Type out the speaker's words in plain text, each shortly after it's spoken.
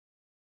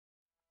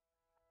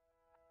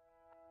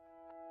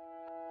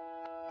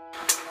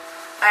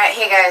Alright,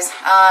 hey guys,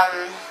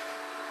 I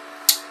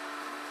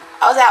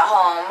was at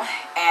home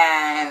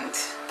and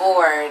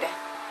bored,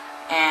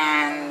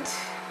 and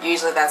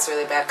usually that's a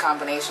really bad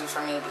combination for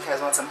me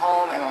because once I'm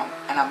home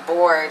and I'm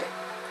bored,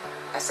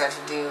 I start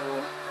to do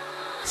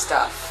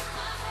stuff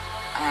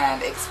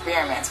and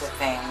experiments with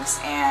things.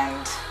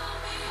 And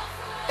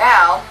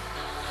now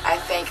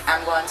I think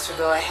I'm going to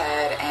go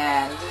ahead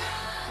and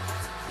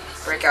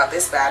break out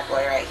this bad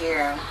boy right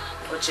here,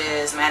 which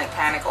is Manic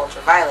Panic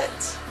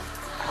Ultraviolet.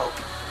 I hope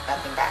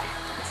nothing bad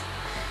happens.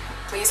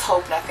 Please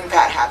hope nothing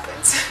bad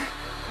happens.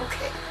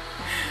 Okay,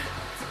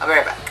 I'll be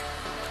right back.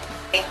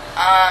 Okay,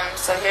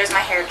 so here's my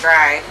hair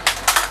dried,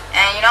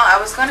 and you know, I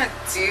was gonna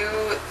do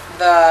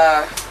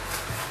the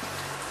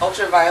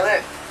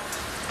ultraviolet,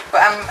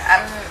 but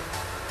I'm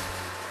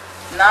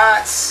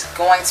not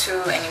going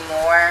to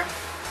anymore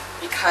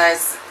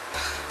because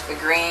the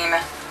green,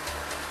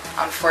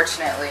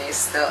 unfortunately, is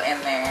still in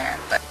there.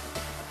 But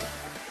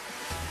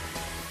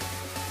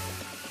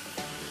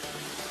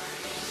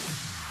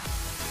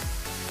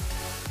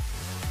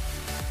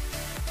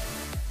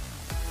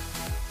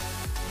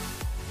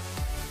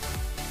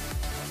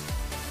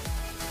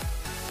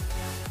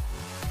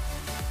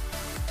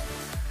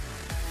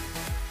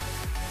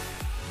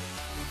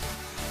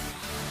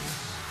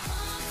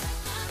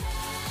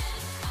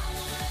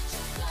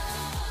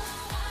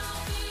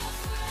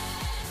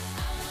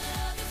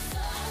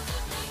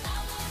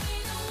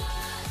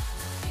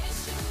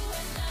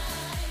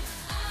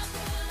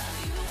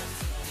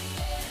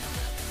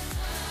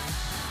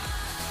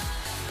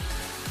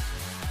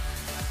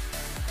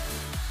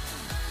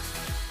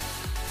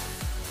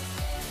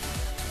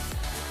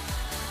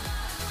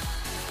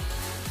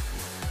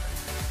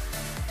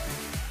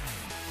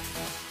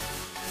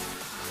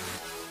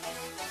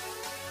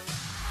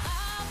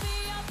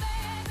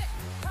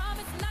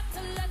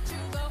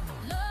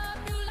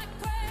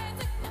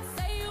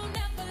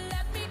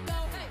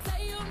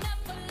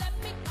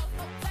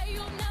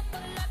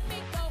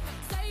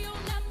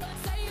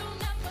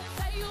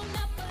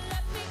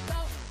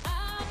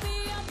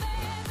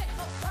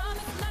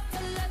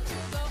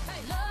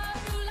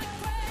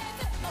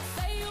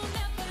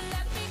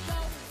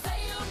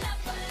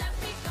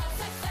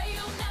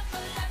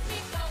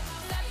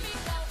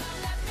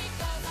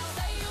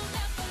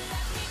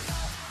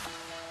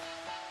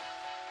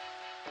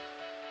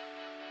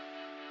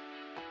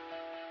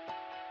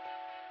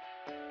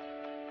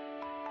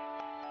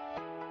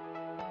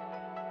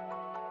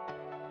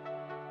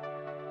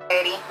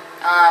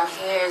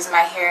here's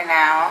my hair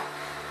now.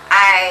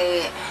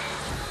 I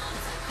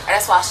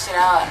just washed it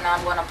out, and now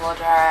I'm gonna blow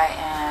dry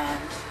and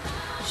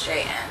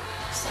straighten.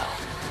 So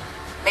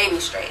maybe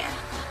straighten,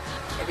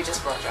 maybe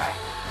just blow dry.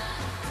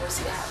 We'll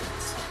see what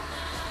happens.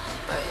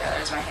 But yeah,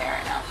 there's my hair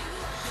right now.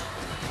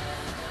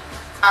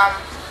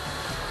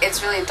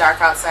 It's really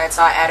dark outside,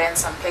 so I add in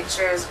some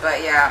pictures.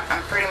 But yeah,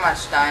 I'm pretty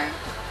much done.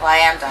 Well, I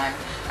am done.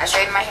 I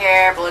straightened my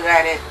hair, blow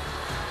dried it.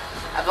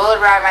 I blow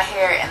dried my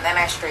hair, and then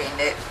I straightened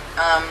it.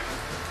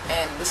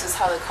 And this is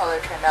how the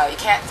color turned out. You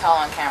can't tell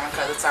on camera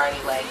because it's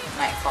already like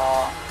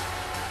nightfall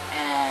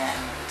and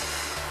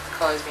the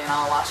color's being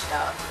all washed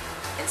out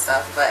and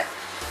stuff. But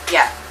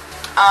yeah,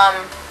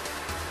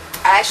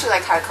 I actually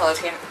like how the color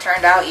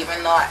turned out,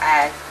 even though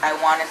I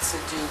wanted to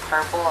do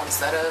purple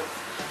instead of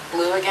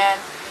blue again.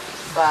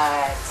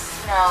 But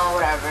no,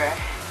 whatever,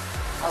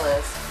 I'll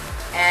live.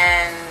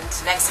 And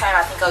next time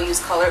I think I'll use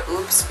color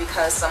Oops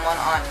because someone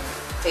on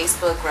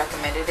Facebook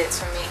recommended it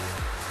to me.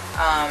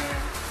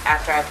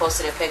 After I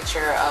posted a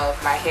picture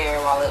of my hair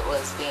while it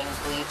was being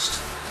bleached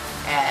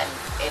and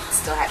it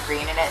still had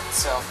green in it.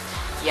 So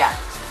yeah,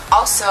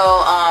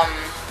 also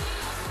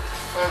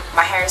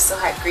my hair still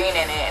had green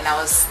in it, and I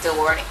was still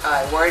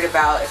worried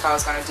about if I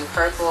was going to do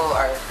purple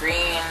or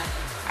green.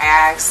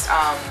 I asked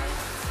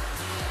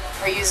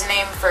her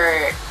username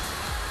for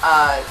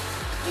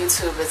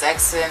YouTube is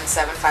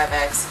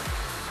Xen75X,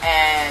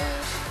 and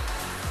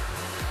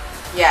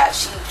yeah,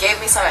 she gave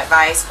me some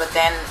advice, but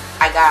then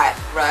I got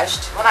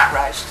rushed. Well, not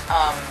rushed.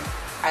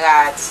 I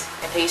got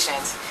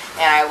impatient,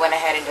 and I went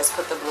ahead and just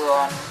put the blue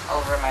on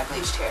over my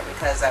bleached hair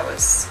because I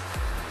was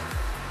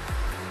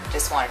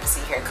just wanted to see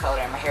hair color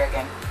in my hair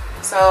again.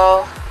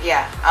 So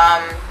yeah,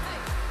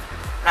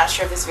 not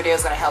sure if this video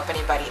is gonna help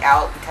anybody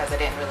out because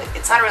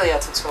it's not really a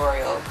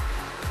tutorial.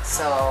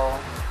 So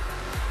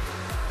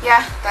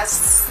yeah,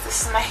 this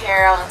is my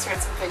hair. I'll insert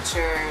some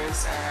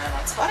pictures, and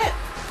that's about it.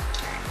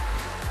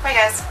 Alright. Bye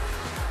guys.